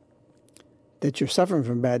 that you're suffering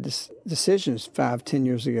from bad decisions 5-10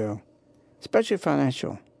 years ago, especially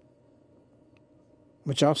financial,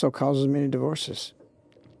 which also causes many divorces.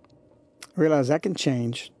 Realize that can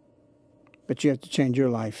change, but you have to change your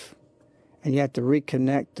life. And you have to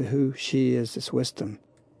reconnect to who she is, this wisdom.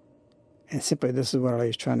 And simply, this is what Our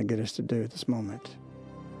Lady is trying to get us to do at this moment.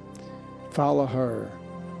 Follow her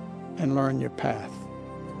and learn your path.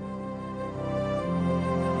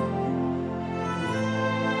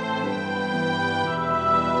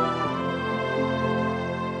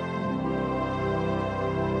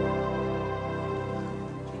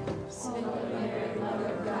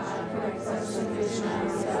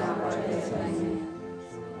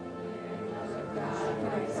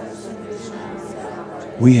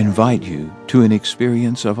 We invite you to an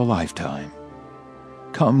experience of a lifetime.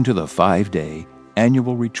 Come to the 5-day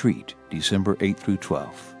annual retreat, December 8th through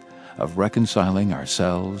 12th, of reconciling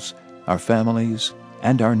ourselves, our families,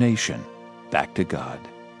 and our nation back to God.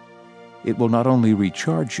 It will not only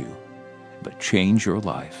recharge you, but change your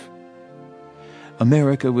life.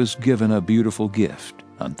 America was given a beautiful gift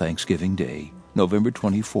on Thanksgiving Day, November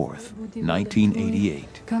 24th,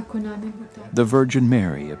 1988. The Virgin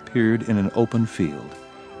Mary appeared in an open field,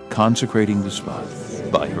 consecrating the spot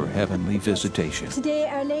by her heavenly visitation. Today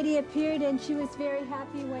Our Lady appeared and she was very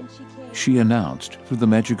happy when she came. She announced through the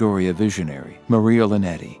Medjugorje visionary, Maria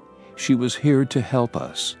Linetti, she was here to help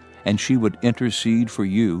us, and she would intercede for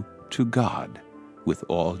you to God with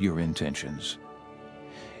all your intentions.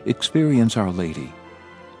 Experience Our Lady.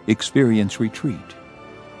 Experience retreat.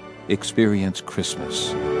 Experience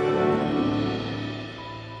Christmas.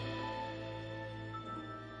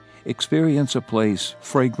 Experience a place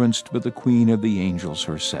fragranced with the Queen of the Angels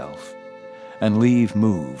herself, and leave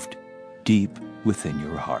moved deep within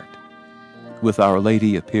your heart. With Our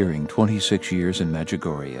Lady appearing 26 years in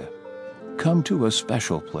Medjugorje, come to a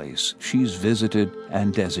special place she's visited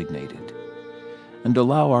and designated, and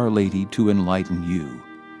allow Our Lady to enlighten you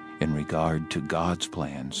in regard to God's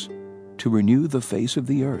plans to renew the face of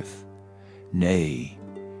the earth, nay,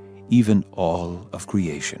 even all of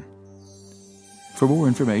creation. For more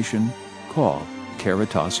information, call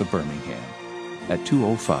Caritas of Birmingham at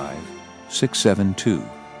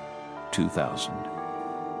 205-672-2000.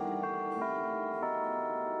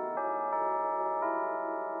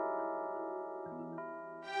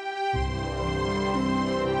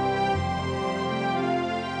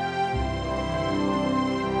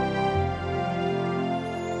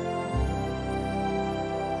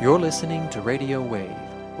 You're listening to Radio Wave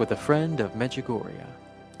with a Friend of Medjugorje.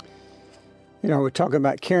 You know, we're talking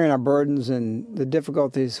about carrying our burdens and the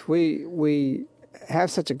difficulties. We have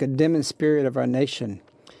such a condemning spirit of our nation.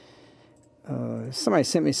 Somebody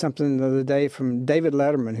sent me something the other day from David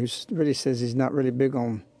Letterman, who really says he's not really big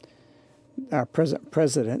on our present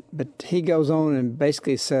president, but he goes on and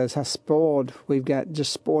basically says how spoiled we've got,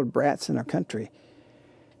 just spoiled brats in our country.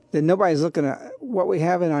 That nobody's looking at what we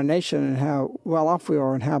have in our nation and how well off we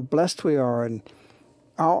are and how blessed we are, and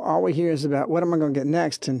all we hear is about what am I going to get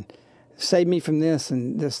next and save me from this,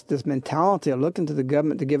 and this mentality of looking to the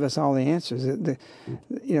government to give us all the answers. The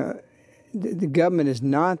government is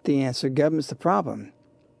not the answer. Government's the problem.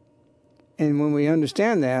 And when we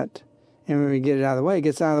understand that, and when we get it out of the way, it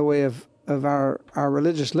gets out of the way of our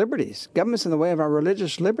religious liberties. Government's in the way of our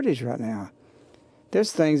religious liberties right now.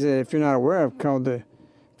 There's things that, if you're not aware of, called the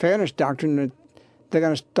Fairness Doctrine, that they're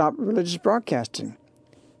going to stop religious broadcasting.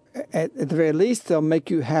 At the very least, they'll make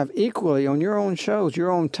you have equally on your own shows, your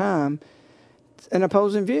own time, an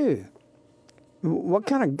opposing view. What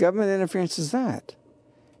kind of government interference is that?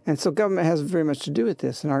 And so government has very much to do with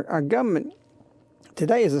this. And our government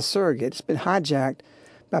today is a surrogate. It's been hijacked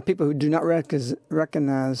by people who do not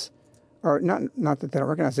recognize, or not that they don't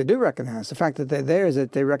recognize, they do recognize. The fact that they're there is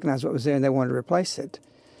that they recognize what was there and they want to replace it.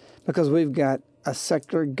 Because we've got a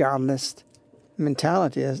secular, godless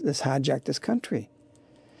mentality that's hijacked this country.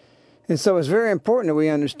 And so it's very important that we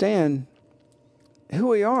understand who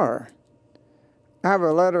we are. I have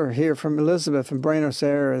a letter here from Elizabeth in Buenos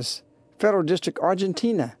Aires, Federal District,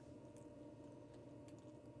 Argentina.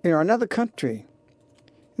 You know, another country.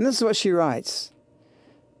 And this is what she writes.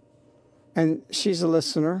 And she's a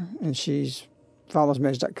listener, and she follows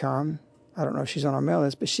Medj.com. I don't know if she's on our mail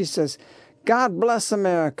list, but she says, God bless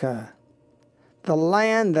America, the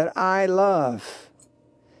land that I love.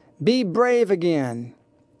 Be brave again.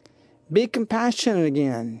 Be compassionate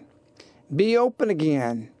again. Be open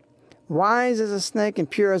again. Wise as a snake and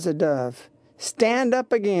pure as a dove. Stand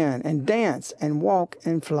up again and dance and walk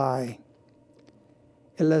and fly.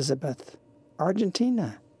 Elizabeth,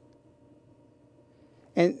 Argentina.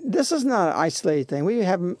 And this is not an isolated thing. We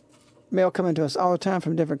have mail coming to us all the time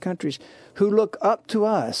from different countries who look up to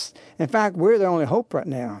us. In fact, we're their only hope right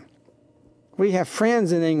now. We have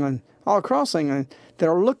friends in England, all across England, that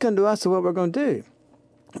are looking to us to what we're going to do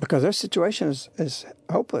because their situation is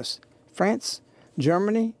hopeless. France,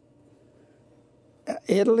 Germany,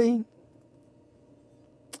 Italy.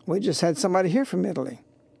 We just had somebody here from Italy.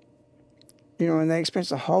 You know, and they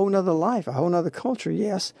experienced a whole nother life, a whole nother culture,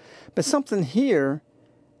 yes, but something here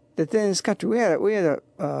that then in this country, we had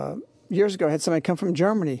years ago, I had somebody come from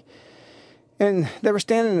Germany, and they were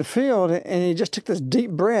standing in the field, and he just took this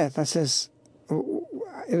deep breath. I says,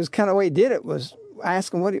 it was kind of the way he did it was, I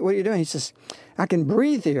asked him, what are you doing? He says, I can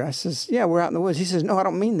breathe here. I says, yeah, we're out in the woods. He says, no, I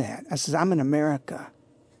don't mean that. I says, I'm in America.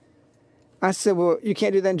 I said, well, you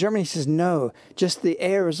can't do that in Germany? He says, no, just the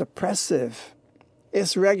air is oppressive.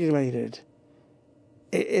 It's regulated.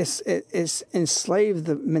 It's enslaved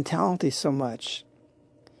the mentality so much.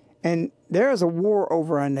 And there is a war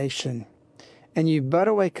over our nation. And you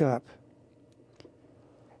better wake up.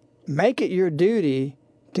 Make it your duty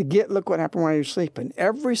to look what happened while you're sleeping.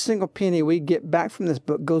 Every single penny we get back from this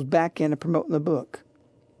book goes back into promoting the book.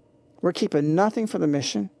 We're keeping nothing for the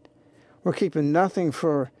mission. We're keeping nothing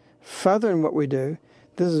for furthering what we do.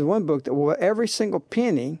 This is one book that every single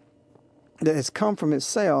penny that has come from its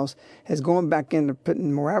sales has gone back into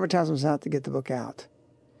putting more advertisements out to get the book out.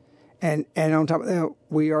 And on top of that,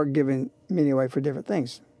 we are giving money away for different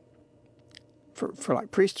things. For like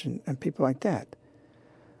priests and people like that.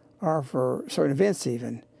 Or for certain events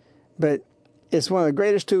even. But it's one of the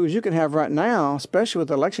greatest tools you can have right now, especially with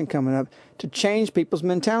the election coming up, to change people's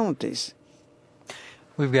mentalities.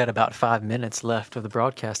 We've got about 5 minutes left of the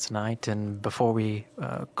broadcast tonight, and before we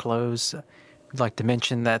close, I'd like to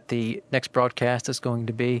mention that the next broadcast is going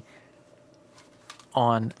to be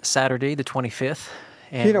on Saturday, the 25th.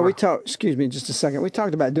 And you know, excuse me just a second, we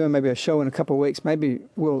talked about doing maybe a show in a couple of weeks. Maybe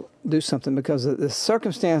we'll do something because of the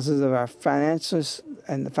circumstances of our finances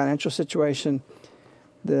and the financial situation,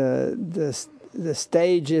 the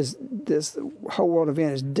stage is, this whole world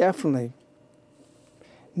event is definitely,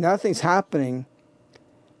 nothing's happening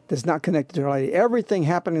that's not connected to Our Lady. Everything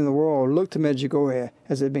happening in the world, look to Medjugorje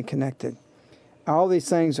as they've been connected. All these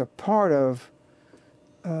things are part of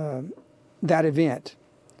that event.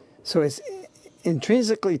 So it's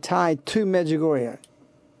intrinsically tied to Medjugorje,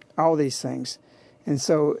 all these things. And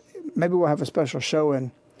so maybe we'll have a special show and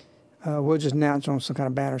we'll just announce on some kind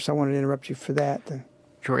of banner. So I wanted to interrupt you for that.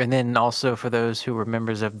 Sure, and then also for those who were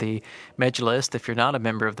members of the Medjlist, if you're not a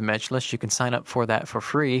member of the Medjlist, you can sign up for that for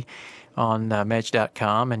free on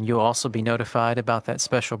Medj.com, and you'll also be notified about that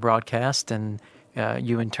special broadcast, and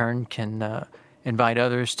you in turn can invite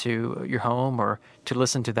others to your home or to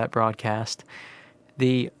listen to that broadcast.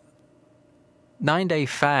 The 9-day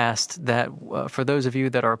fast that for those of you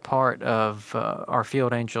that are part of our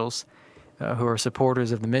Field Angels who are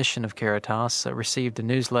supporters of the mission of Caritas received a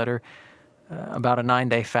newsletter about a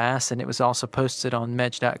 9-day fast, and it was also posted on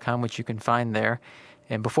Medj.com, which you can find there.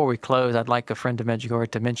 And before we close, I'd like a friend of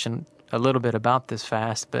Medjugorje to mention a little bit about this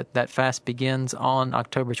fast, but that fast begins on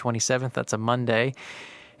October 27th. That's a Monday,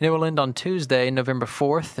 and it will end on Tuesday, November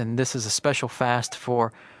 4th, and this is a special fast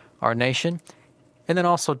for our nation. And then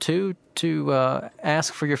also, too, to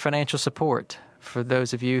ask for your financial support for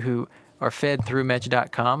those of you who are fed through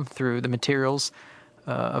Medj.com, through the materials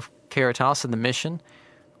of Caritas and the mission.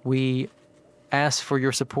 We ask for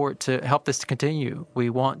your support to help this to continue. We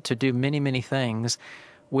want to do many, many things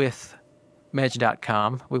with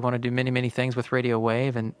Medj.com. We want to do many, many things with Radio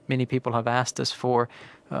Wave, and many people have asked us for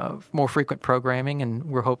more frequent programming, and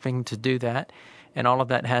we're hoping to do that. And all of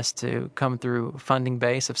that has to come through funding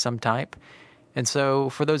base of some type. And so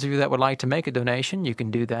for those of you that would like to make a donation, you can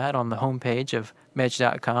do that on the homepage of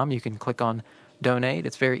Medj.com. You can click on Donate.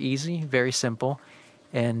 It's very easy, very simple.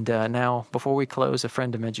 And now, before we close, a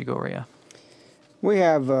friend of Medjugorje. We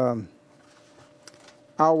have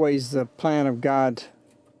always the plan of God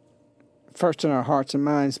first in our hearts and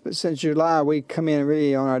minds, but since July, we come in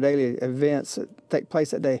really on our daily events that take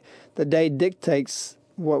place that day. The day dictates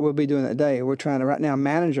what we'll be doing that day. We're trying to right now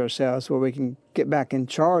manage ourselves where we can get back in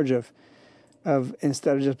charge of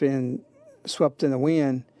instead of just being swept in the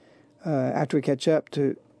wind after we catch up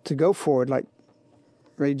to go forward, like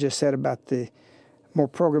Ray just said about the more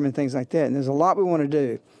programming and things like that. And there's a lot we want to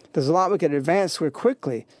do. There's a lot we could advance with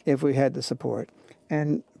quickly if we had the support.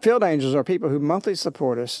 And Field Angels are people who monthly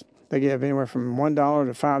support us. They give anywhere from $1 to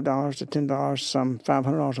 $5 to $10, some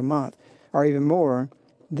 $500 a month, or even more,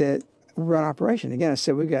 that run operation. Again, I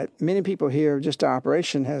said we've got many people here. Just our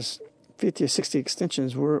operation has 50 or 60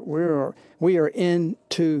 extensions. We are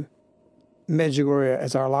into Medjugorje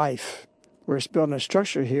as our life. We're building a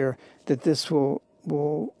structure here that this will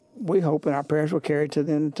we hope and our prayers will carry to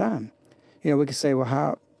the end of time. You know, we could say, well,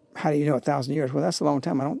 how do you know 1,000 years? Well, that's a long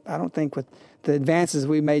time. I don't think with the advances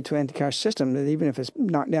we made to anti-Christ system that even if it's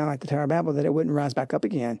knocked down like the Tower of Babel, that it wouldn't rise back up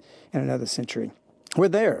again in another century. We're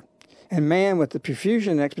there. And man, with the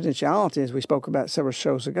profusion and exponentiality, as we spoke about several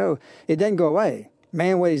shows ago, it doesn't go away.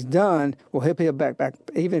 Man, what he's done, well, he'll be back,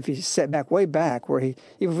 even if he's set back way back, where even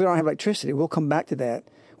if we don't have electricity, we'll come back to that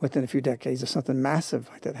within a few decades if something massive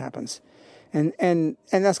like that happens. And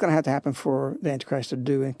that's going to have to happen for the Antichrist to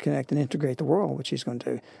do and connect and integrate the world, which he's going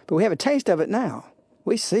to do. But we have a taste of it now.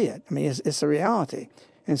 We see it. I mean, it's a reality.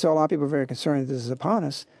 And so a lot of people are very concerned that this is upon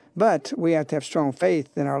us. But we have to have strong faith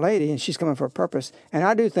in Our Lady, and she's coming for a purpose. And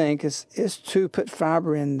I do think it's to put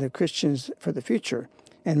fiber in the Christians for the future.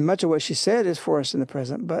 And much of what she said is for us in the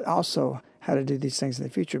present, but also how to do these things in the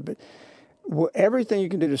future. But everything you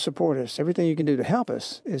can do to support us, everything you can do to help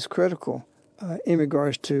us is critical in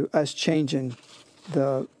regards to us changing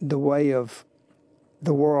the way of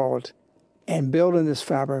the world and building this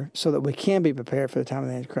fiber so that we can be prepared for the time of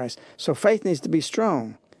the Antichrist. So faith needs to be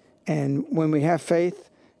strong. And when we have faith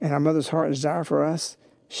and our mother's heart and desire for us,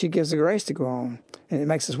 she gives the grace to go on. And it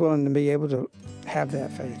makes us willing to be able to have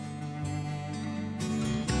that faith.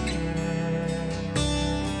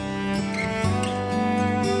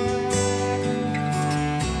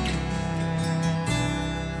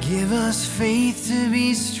 Give us faith to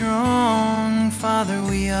be strong, Father,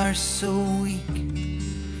 we are so weak.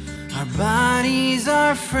 Our bodies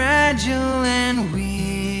are fragile and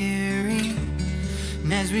weary,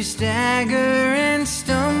 and as we stagger and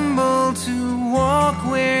stumble to walk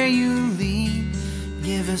where you lead,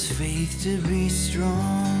 give us faith to be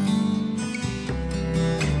strong.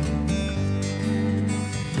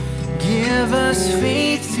 Give us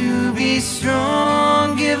faith to be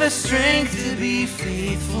strong, give us strength to be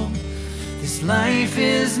faithful. This life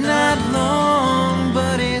is not long,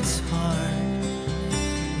 but it's hard.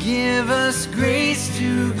 Give us grace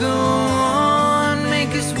to go on, make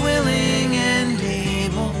us willing and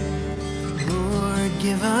able. Lord,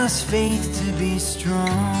 give us faith to be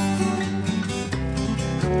strong.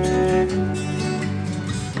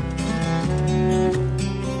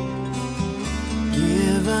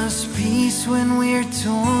 Give us peace when we're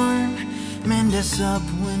torn, mend us up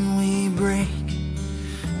when we break.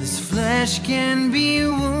 This flesh can be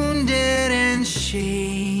wounded and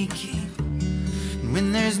shaky, and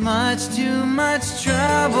when there's much too much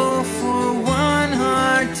trouble for one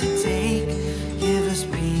heart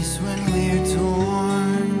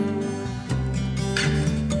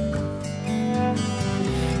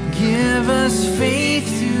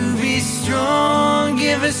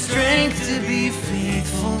us strength to be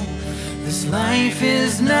faithful. This life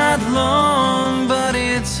is not long, but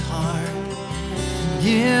it's hard.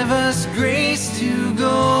 Give us grace to go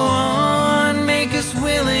on, make us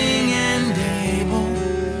willing and able.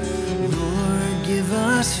 Lord, give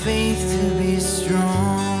us faith to be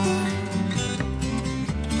strong.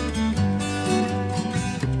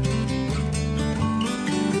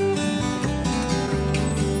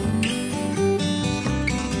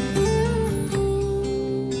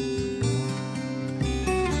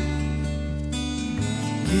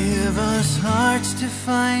 Give us hearts to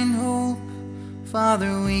find hope.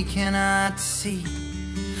 Father, we cannot see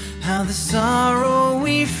how the sorrow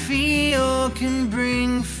we feel can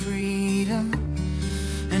bring freedom.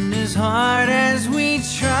 And as hard as we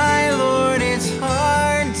try, Lord, it's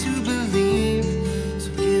hard to believe.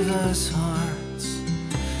 So give us hearts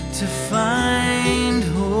to find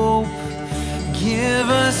hope. Give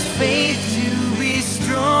us faith to be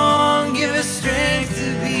strong. Give us strength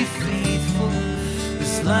to be faithful.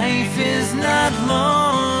 This life is not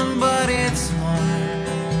long, but it's hard.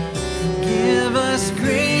 Give us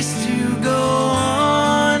grace to go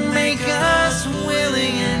on, make us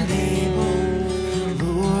willing and able.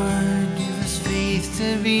 Lord, give us faith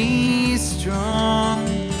to be strong.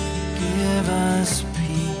 Give us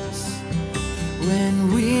peace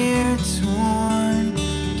when we're torn.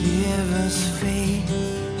 Give us faith,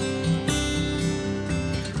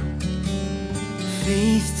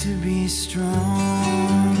 faith to be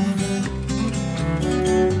strong.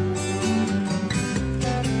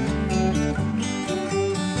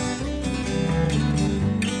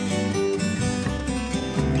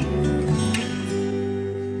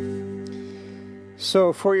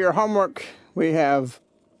 So for your homework, we have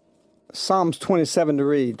Psalms 27 to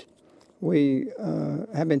read. We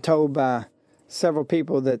have been told by several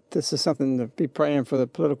people that this is something to be praying for the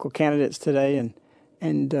political candidates today,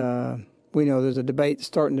 and we know there's a debate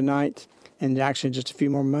starting tonight, and actually just a few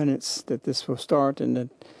more minutes that this will start, and that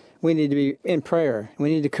we need to be in prayer. We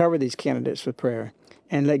need to cover these candidates with prayer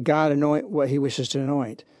and let God anoint what He wishes to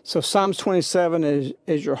anoint. So Psalms 27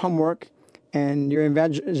 is your homework. And your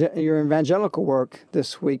evangelical work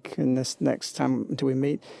this week and this next time until we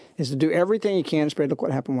meet is to do everything you can to spread look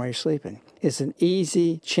what happened while you're sleeping. It's an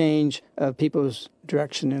easy change of people's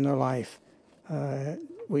direction in their life.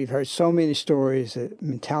 We've heard so many stories that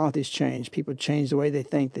mentalities change. People change the way they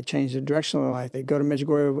think. They change the direction of their life. They go to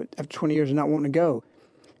Medjugorje after 20 years and not wanting to go.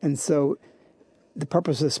 And so the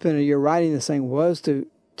purpose of spending a year writing this thing was to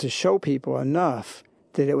show people enough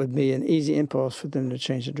that it would be an easy impulse for them to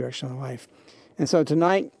change the direction of their life. And so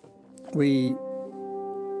tonight, we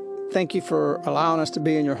thank you for allowing us to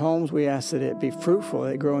be in your homes. We ask that it be fruitful,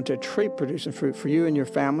 that it grow into a tree producing fruit for you and your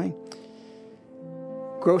family.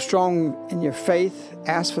 Grow strong in your faith.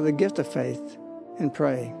 Ask for the gift of faith and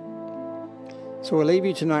pray. So we'll leave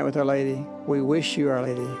you tonight with Our Lady. We wish you, Our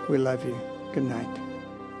Lady. We love you. Good night.